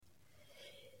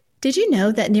Did you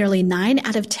know that nearly 9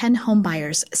 out of 10 home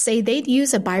buyers say they'd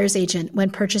use a buyer's agent when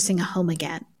purchasing a home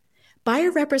again? Buyer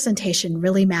representation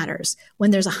really matters when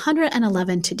there's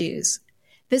 111 to-dos.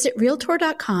 Visit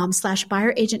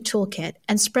Realtor.com/buyer agent toolkit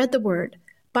and spread the word.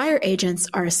 Buyer agents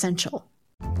are essential.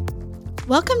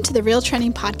 Welcome to the Real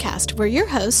Trending Podcast, where your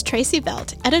host, Traci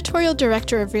Velt, editorial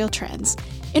director of Real Trends,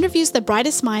 interviews the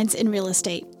brightest minds in real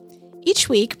estate. Each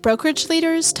week, brokerage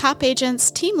leaders, top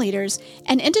agents, team leaders,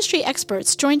 and industry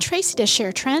experts join Traci to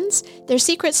share trends, their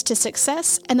secrets to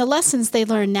success, and the lessons they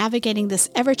learn navigating this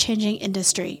ever-changing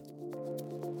industry.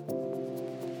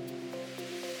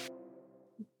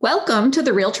 Welcome to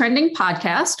the Real Trending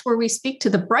Podcast, where we speak to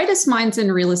the brightest minds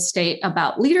in real estate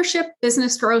about leadership,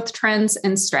 business growth, trends,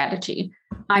 and strategy.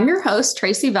 I'm your host,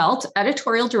 Traci Velt,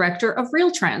 editorial director of Real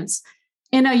Trends.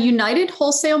 In a United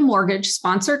Wholesale Mortgage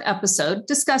sponsored episode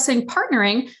discussing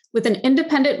partnering with an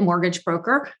independent mortgage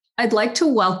broker, I'd like to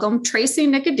welcome Traci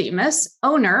Nicodemus,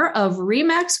 owner of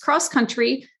RE/MAX Cross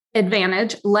Country,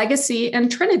 Advantage, Legacy, and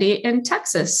Trinity in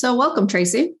Texas. So welcome,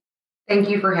 Traci. Thank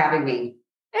you for having me.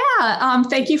 Yeah,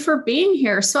 thank you for being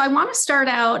here. So I want to start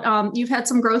out, you've had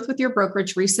some growth with your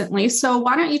brokerage recently. So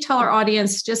why don't you tell our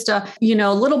audience just a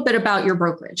little bit about your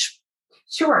brokerage?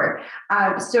 Sure.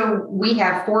 So we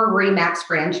have 4 RE/MAX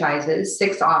franchises,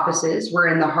 6 offices. We're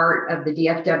in the heart of the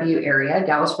DFW area,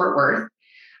 Dallas-Fort Worth.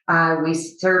 We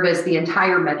service the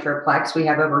entire Metroplex. We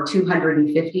have over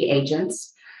 250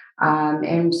 agents.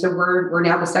 And so we're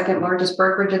now the second largest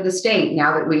brokerage of the state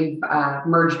now that we've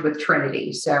merged with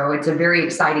Trinity. So it's a very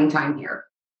exciting time here.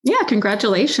 Yeah,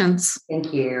 congratulations.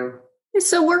 Thank you.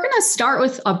 So we're going to start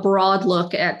with a broad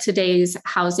look at today's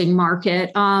housing market.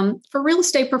 For real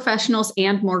estate professionals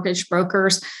and mortgage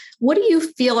brokers, what do you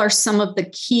feel are some of the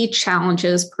key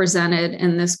challenges presented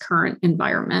in this current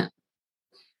environment?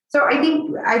 So I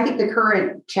think the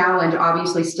current challenge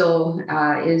obviously still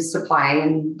is supply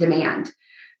and demand,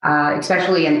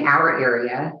 especially in our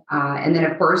area. And then,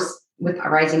 of course, with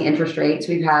rising interest rates,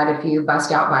 we've had a few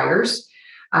bust out buyers.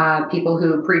 People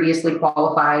who previously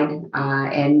qualified,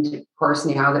 and of course,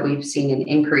 now that we've seen an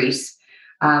increase,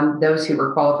 those who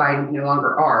were qualified no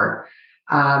longer are.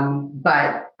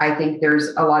 But I think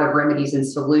there's a lot of remedies and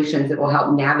solutions that will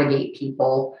help navigate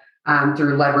people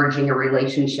through leveraging a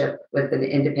relationship with an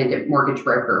independent mortgage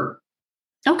broker.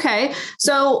 Okay.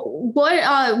 So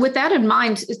with that in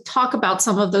mind, talk about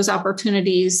some of those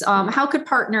opportunities. How could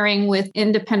partnering with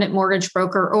independent mortgage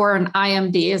broker or an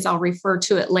IMB, as I'll refer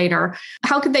to it later,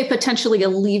 how could they potentially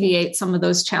alleviate some of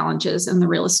those challenges in the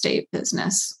real estate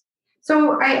business?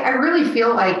 So I really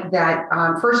feel like that,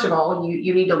 first of all,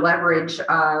 you need to leverage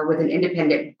with an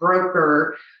independent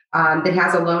broker that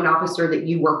has a loan officer that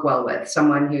you work well with,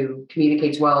 someone who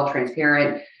communicates well,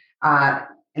 transparent,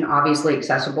 and obviously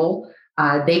accessible.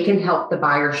 They can help the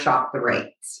buyer shop the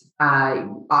rates.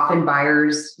 Often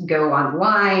buyers go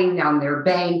online on their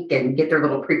bank and get their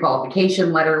little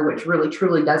pre-qualification letter, which really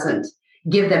truly doesn't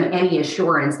give them any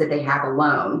assurance that they have a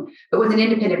loan. But with an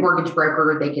independent mortgage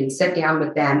broker, they can sit down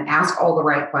with them, ask all the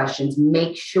right questions,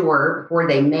 make sure before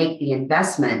they make the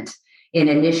investment in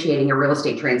initiating a real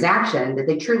estate transaction that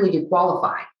they truly do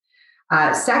qualify.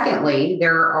 Secondly,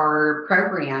 there are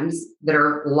programs that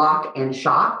are lock and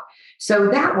shop. So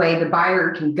that way the buyer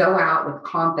can go out with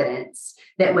confidence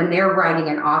that when they're writing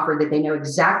an offer that they know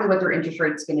exactly what their interest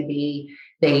rate is going to be.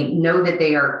 They know that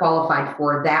they are qualified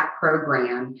for that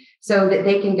program so that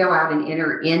they can go out and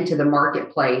enter into the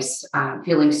marketplace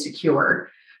feeling secure.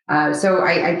 So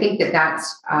I think that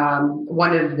that's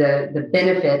one of the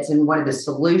benefits and one of the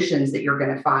solutions that you're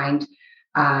going to find.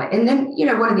 And then,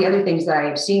 one of the other things that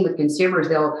I've seen with consumers,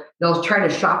 they'll try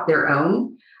to shop their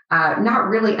own. Not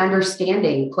really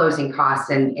understanding closing costs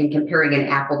and comparing an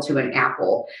apple to an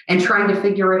apple and trying to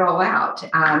figure it all out.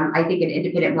 I think an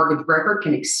independent mortgage broker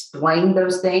can explain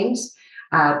those things,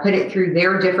 put it through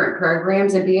their different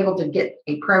programs and be able to get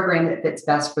a program that fits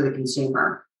best for the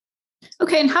consumer.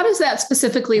 Okay. And how does that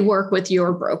specifically work with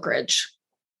your brokerage?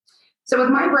 So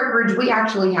with my brokerage, we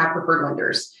actually have preferred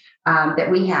lenders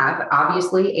that we have.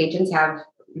 Obviously, agents have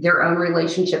their own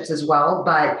relationships as well,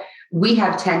 but we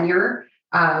have tenure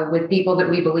with people that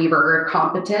we believe are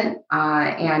competent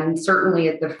and certainly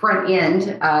at the front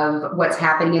end of what's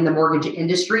happening in the mortgage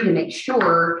industry to make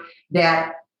sure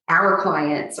that our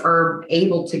clients are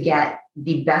able to get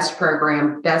the best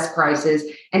program, best prices,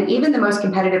 and even the most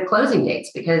competitive closing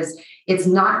dates, because it's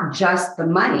not just the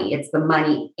money, it's the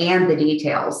money and the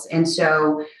details. And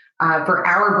so for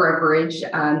our brokerage,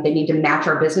 they need to match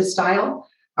our business style,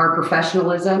 our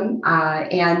professionalism,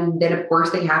 and then of course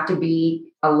they have to be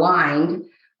aligned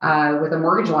with a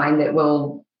mortgage line that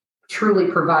will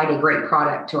truly provide a great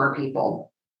product to our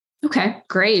people. Okay,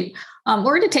 great.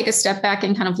 We're going to take a step back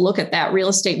and kind of look at that real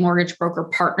estate mortgage broker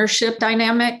partnership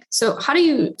dynamic. So how do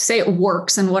you say it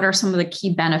works, and what are some of the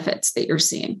key benefits that you're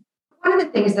seeing? One of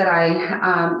the things that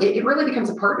it really becomes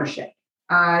a partnership.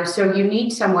 So you need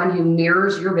someone who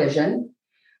mirrors your vision,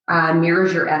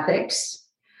 mirrors your ethics,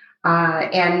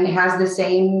 and has the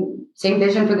same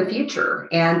vision for the future.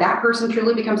 And that person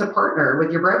truly becomes a partner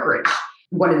with your brokerage.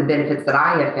 One of the benefits that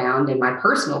I have found in my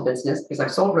personal business, because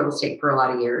I've sold real estate for a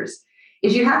lot of years,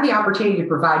 is you have the opportunity to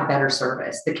provide better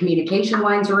service. The communication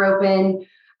lines are open.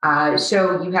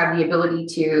 So you have the ability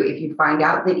to, if you find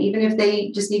out that even if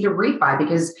they just need to refi,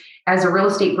 because as a real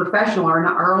estate professional,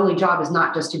 our only job is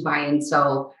not just to buy and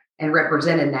sell and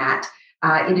represent in that.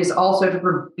 It is also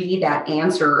to be that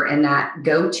answer and that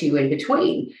go-to in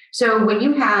between. So when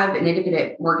you have an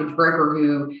independent mortgage broker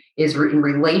who is in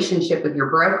relationship with your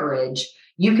brokerage,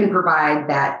 you can provide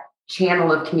that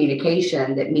channel of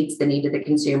communication that meets the need of the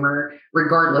consumer,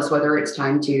 regardless whether it's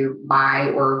time to buy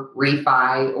or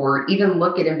refi or even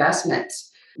look at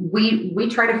investments. We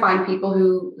try to find people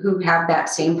who have that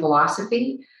same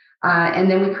philosophy, and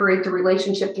then we create the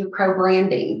relationship through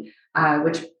co-branding,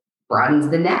 which broadens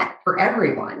the net for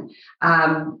everyone.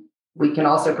 We can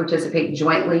also participate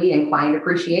jointly in client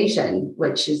appreciation,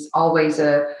 which is always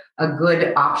a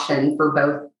good option for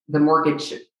both the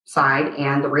mortgage side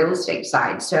and the real estate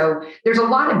side. So there's a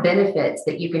lot of benefits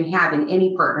that you can have in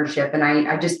any partnership. And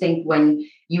I just think when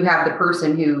you have the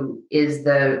person who is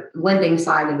the lending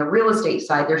side and the real estate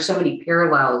side, there's so many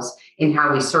parallels in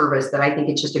how we service that I think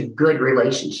it's just a good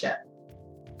relationship.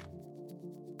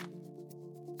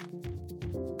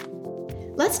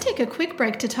 Let's take a quick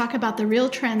break to talk about the Real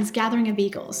Trends Gathering of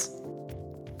Eagles.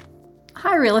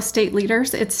 Hi, real estate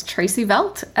leaders. It's Traci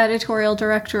Velt, Editorial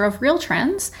Director of Real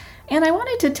Trends. And I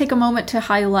wanted to take a moment to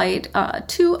highlight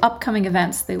two upcoming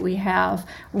events that we have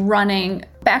running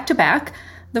back to back.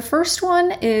 The first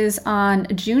one is on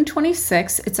June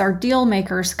 26th. It's our Deal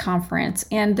Makers Conference.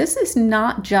 And this is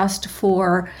not just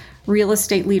for real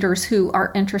estate leaders who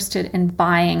are interested in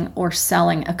buying or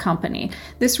selling a company.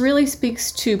 This really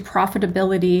speaks to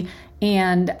profitability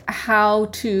and how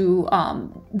to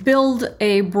build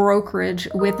a brokerage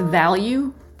with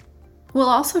value. We'll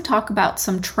also talk about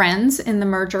some trends in the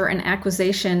merger and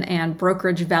acquisition and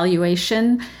brokerage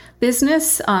valuation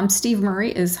business. Steve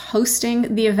Murray is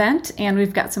hosting the event, and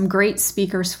we've got some great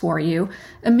speakers for you.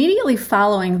 Immediately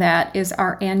following that is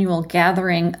our annual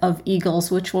Gathering of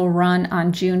Eagles, which will run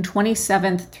on June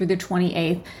 27th through the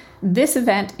 28th. This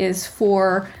event is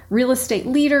for real estate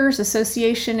leaders,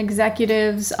 association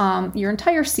executives, your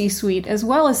entire C-suite, as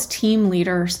well as team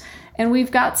leaders. And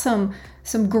we've got some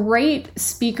great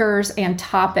speakers and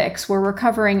topics where we're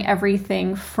covering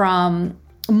everything from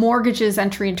mortgages,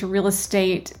 entry into real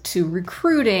estate, to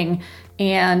recruiting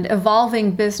and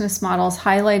evolving business models,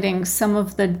 highlighting some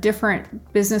of the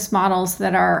different business models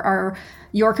that are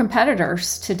your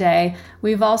competitors today.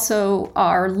 We've also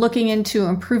are looking into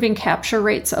improving capture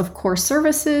rates of core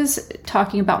services,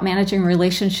 talking about managing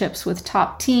relationships with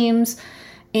top teams,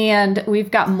 and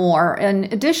we've got more. In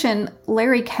addition,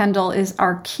 Larry Kendall is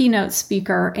our keynote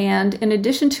speaker. And in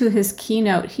addition to his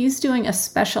keynote, he's doing a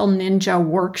special ninja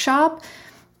workshop.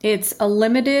 It's a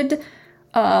limited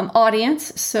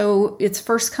audience, so it's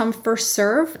first come, first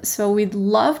serve. So we'd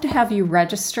love to have you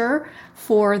register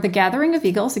for the Gathering of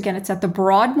Eagles. Again, it's at the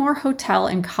Broadmoor Hotel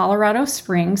in Colorado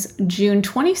Springs, June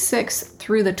 26th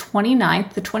through the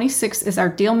 29th. The 26th is our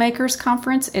Deal Makers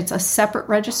Conference. It's a separate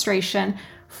registration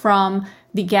from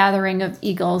the Gathering of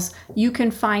Eagles. You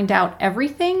can find out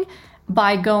everything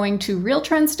by going to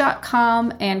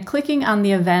realtrends.com and clicking on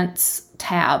the events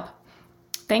tab.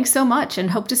 Thanks so much, and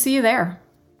hope to see you there.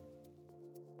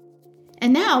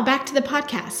 And now back to the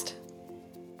podcast.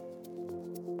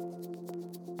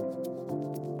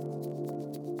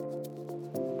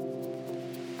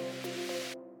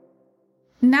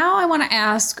 Now I want to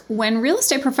ask, when real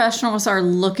estate professionals are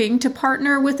looking to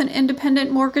partner with an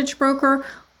independent mortgage broker,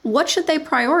 what should they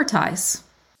prioritize?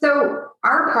 So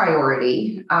our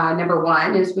priority, number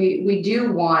one, is we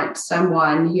do want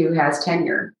someone who has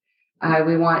tenure.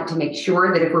 We want to make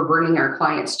sure that if we're bringing our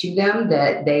clients to them,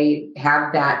 that they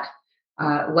have that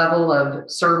level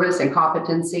of service and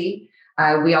competency.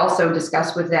 We also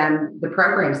discuss with them the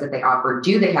programs that they offer.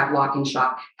 Do they have lock and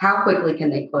shop? How quickly can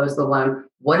they close the loan?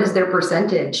 What is their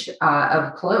percentage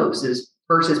of closes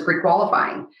versus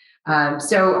pre-qualifying?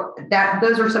 So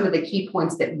those are some of the key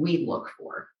points that we look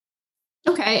for.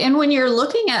 Okay. And when you're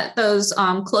looking at those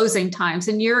closing times,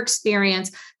 in your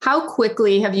experience, how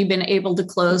quickly have you been able to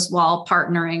close while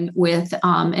partnering with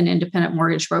an independent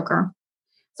mortgage broker?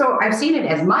 So I've seen it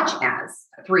as much as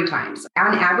 3 times.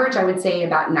 On average, I would say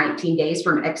about 19 days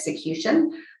from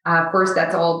execution. Of course,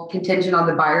 that's all contingent on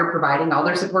the buyer providing all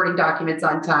their supporting documents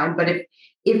on time. But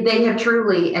if they have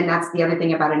truly, and that's the other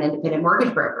thing about an independent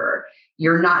mortgage broker,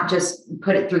 you're not just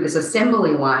put it through this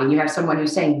assembly line. You have someone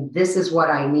who's saying, this is what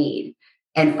I need,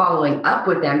 and following up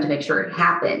with them to make sure it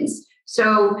happens.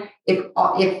 So if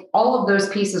all of those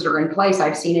pieces are in place,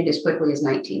 I've seen it as quickly as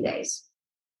 19 days.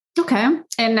 Okay.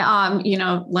 And,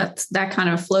 that kind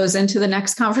of flows into the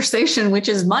next conversation, which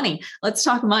is money. Let's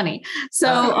talk money.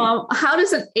 So how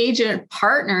does an agent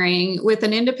partnering with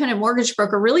an independent mortgage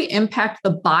broker really impact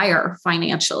the buyer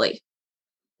financially?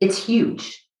 It's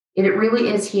huge. It really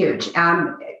is huge.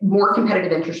 More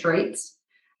competitive interest rates.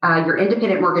 Your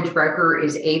independent mortgage broker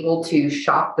is able to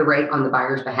shop the rate on the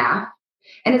buyer's behalf.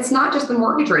 And it's not just the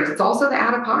mortgage rates, it's also the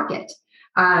out-of-pocket.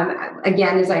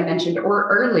 Again, as I mentioned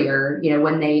earlier,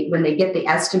 when they get the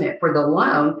estimate for the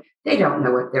loan, they don't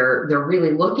know what they're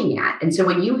really looking at. And so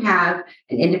when you have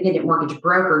an independent mortgage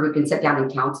broker who can sit down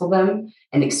and counsel them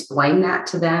and explain that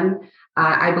to them,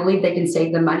 I believe they can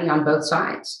save them money on both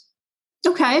sides.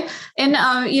 Okay. And,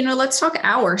 let's talk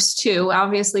hours too.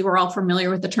 Obviously, we're all familiar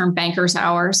with the term banker's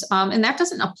hours, and that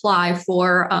doesn't apply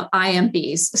for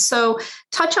IMBs. So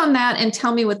touch on that and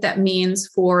tell me what that means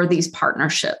for these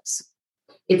partnerships.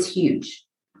 It's huge.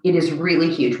 It is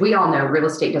really huge. We all know real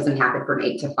estate doesn't happen from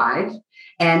 8 to 5.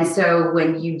 And so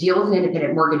when you deal with an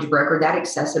independent mortgage broker, that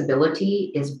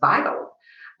accessibility is vital.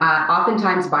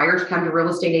 Oftentimes buyers come to real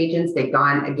estate agents. They've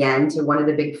gone again to one of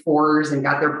the big fours and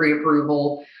got their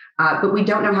pre-approval, but we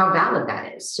don't know how valid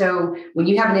that is. So when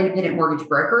you have an independent mortgage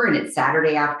broker and it's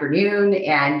Saturday afternoon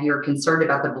and you're concerned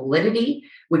about the validity,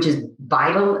 which is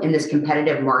vital in this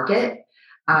competitive market,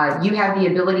 you have the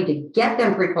ability to get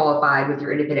them pre-qualified with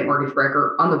your independent mortgage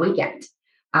broker on the weekend.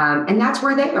 And that's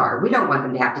where they are. We don't want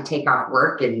them to have to take off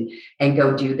work and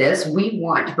go do this. We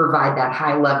want to provide that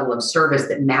high level of service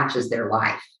that matches their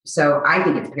life. So I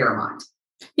think it's paramount.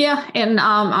 Yeah. And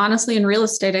honestly, in real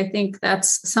estate, I think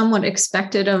that's somewhat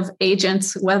expected of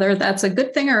agents, whether that's a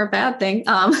good thing or a bad thing.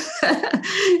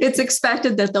 It's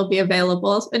expected that they'll be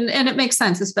available. And it makes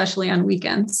sense, especially on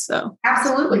weekends. So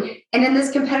absolutely. And in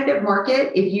this competitive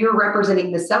market, if you're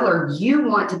representing the seller, you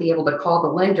want to be able to call the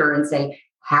lender and say,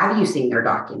 have you seen their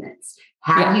documents?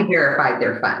 Have you verified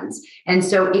their funds? And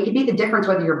so it could be the difference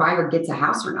whether your buyer gets a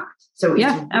house or not. So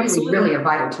it's really a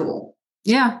vital tool.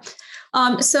 Yeah.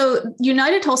 So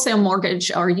United Wholesale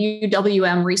Mortgage, or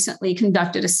UWM, recently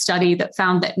conducted a study that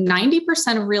found that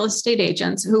 90% of real estate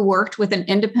agents who worked with an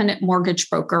independent mortgage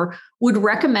broker would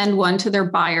recommend one to their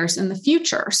buyers in the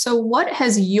future. So what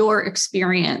has your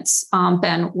experience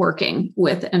been working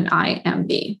with an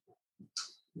IMB?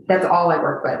 That's all I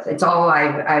work with. It's all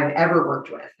I've ever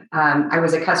worked with. I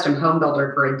was a custom home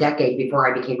builder for a decade before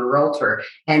I became a realtor,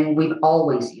 and we've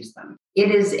always used them.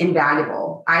 It is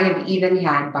invaluable. I have even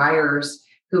had buyers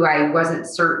who I wasn't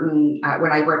certain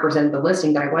when I represented the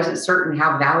listing that I wasn't certain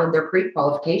how valid their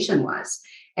pre-qualification was.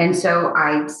 And so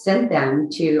I sent them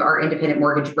to our independent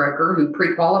mortgage broker who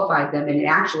pre-qualified them, and it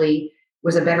actually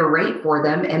was a better rate for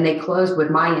them. And they closed with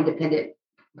my independent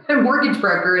mortgage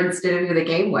broker instead of who they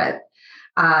came with.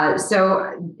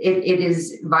 So it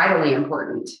is vitally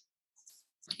important.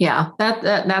 Yeah,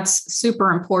 that's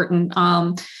super important.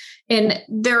 And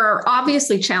there are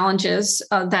obviously challenges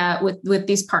that with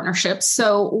these partnerships.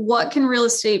 So what can real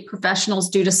estate professionals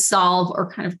do to solve or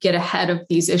kind of get ahead of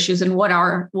these issues? And what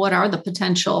are the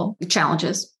potential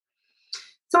challenges?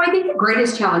 So I think the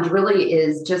greatest challenge really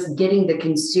is just getting the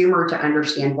consumer to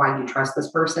understand why you trust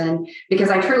this person, because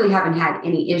I truly haven't had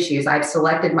any issues. I've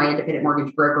selected my independent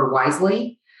mortgage broker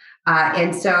wisely.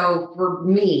 And so for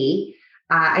me,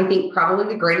 I think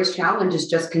probably the greatest challenge is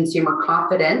just consumer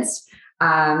confidence.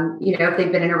 If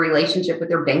they've been in a relationship with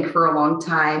their bank for a long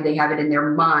time, they have it in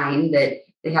their mind that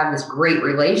they have this great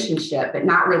relationship, but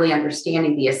not really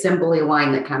understanding the assembly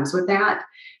line that comes with that.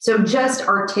 So just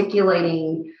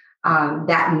articulating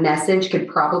that message could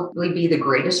probably be the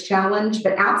greatest challenge.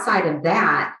 But outside of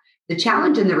that, the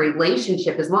challenge in the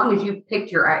relationship, as long as you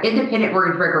picked your independent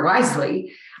mortgage broker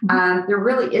wisely, there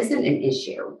really isn't an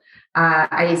issue.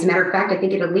 As a matter of fact, I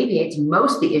think it alleviates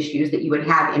most of the issues that you would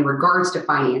have in regards to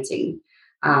financing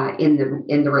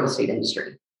in the real estate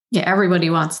industry. Yeah, everybody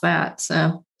wants that.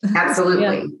 So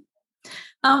absolutely.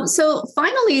 So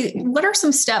finally, what are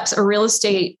some steps a real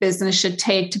estate business should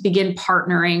take to begin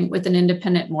partnering with an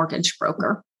independent mortgage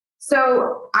broker?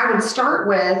 So I would start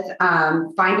with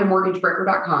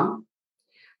findamortgagebroker.com.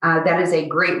 That is a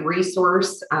great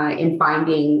resource in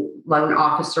finding loan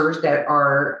officers that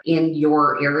are in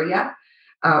your area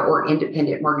or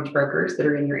independent mortgage brokers that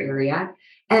are in your area.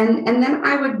 And then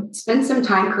I would spend some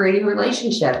time creating a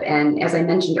relationship. And as I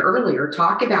mentioned earlier,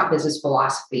 talk about business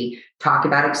philosophy, talk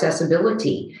about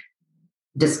accessibility,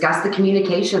 discuss the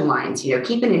communication lines,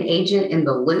 keeping an agent in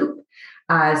the loop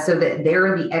so that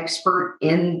they're the expert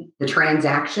in the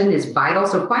transaction is vital.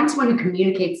 So find someone who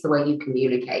communicates the way you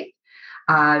communicate.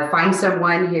 Find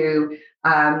someone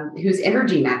whose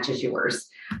energy matches yours.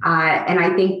 And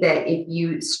I think that if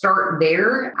you start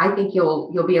there, I think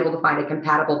you'll be able to find a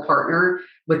compatible partner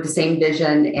with the same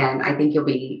vision, and I think you'll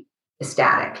be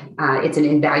ecstatic. It's an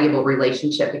invaluable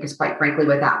relationship because, quite frankly,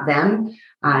 without them,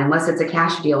 unless it's a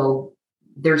cash deal,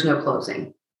 there's no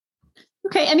closing.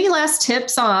 Okay. Any last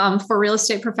tips for real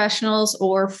estate professionals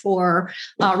or for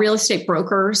real estate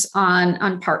brokers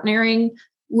on partnering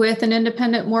with an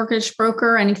independent mortgage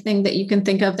broker? Anything that you can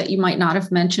think of that you might not have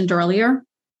mentioned earlier?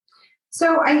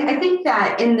 So I think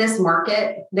that in this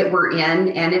market that we're in,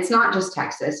 and it's not just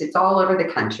Texas, it's all over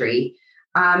the country.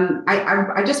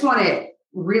 I just want to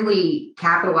really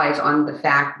capitalize on the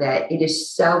fact that it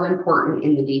is so important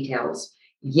in the details.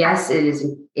 Yes, it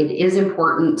is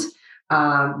important,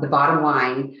 the bottom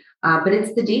line, but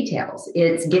it's the details.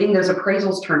 It's getting those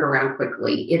appraisals turned around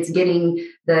quickly. It's getting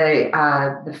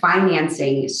the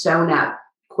financing sewn up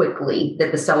quickly,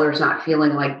 that the seller's not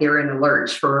feeling like they're in a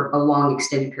lurch for a long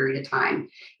extended period of time.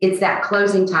 It's that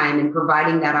closing time and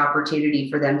providing that opportunity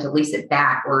for them to lease it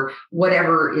back or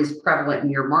whatever is prevalent in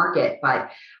your market.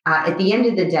 But at the end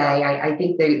of the day, I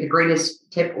think the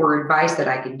greatest tip or advice that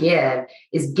I could give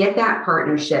is get that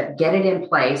partnership, get it in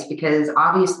place, because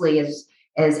obviously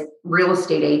as real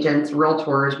estate agents,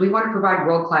 realtors, we want to provide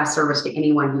world-class service to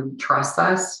anyone who trusts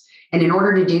us. And in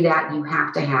order to do that, you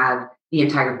have to have the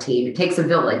entire team. It takes a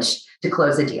village to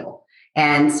close a deal.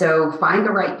 And so find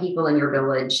the right people in your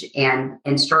village and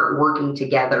start working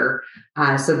together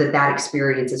so that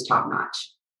experience is top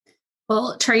notch.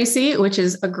 Well, Traci, which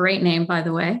is a great name, by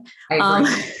the way. I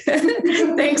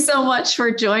agree. Thanks so much for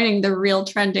joining the Real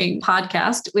Trending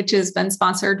podcast, which has been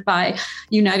sponsored by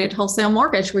United Wholesale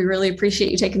Mortgage. We really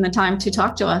appreciate you taking the time to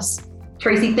talk to us.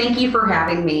 Traci, thank you for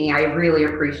having me. I really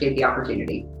appreciate the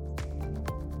opportunity.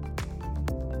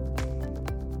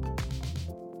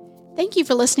 Thank you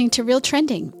for listening to Real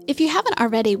Trending. If you haven't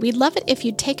already, we'd love it if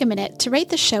you'd take a minute to rate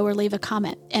the show or leave a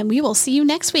comment, and we will see you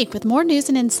next week with more news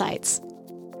and insights.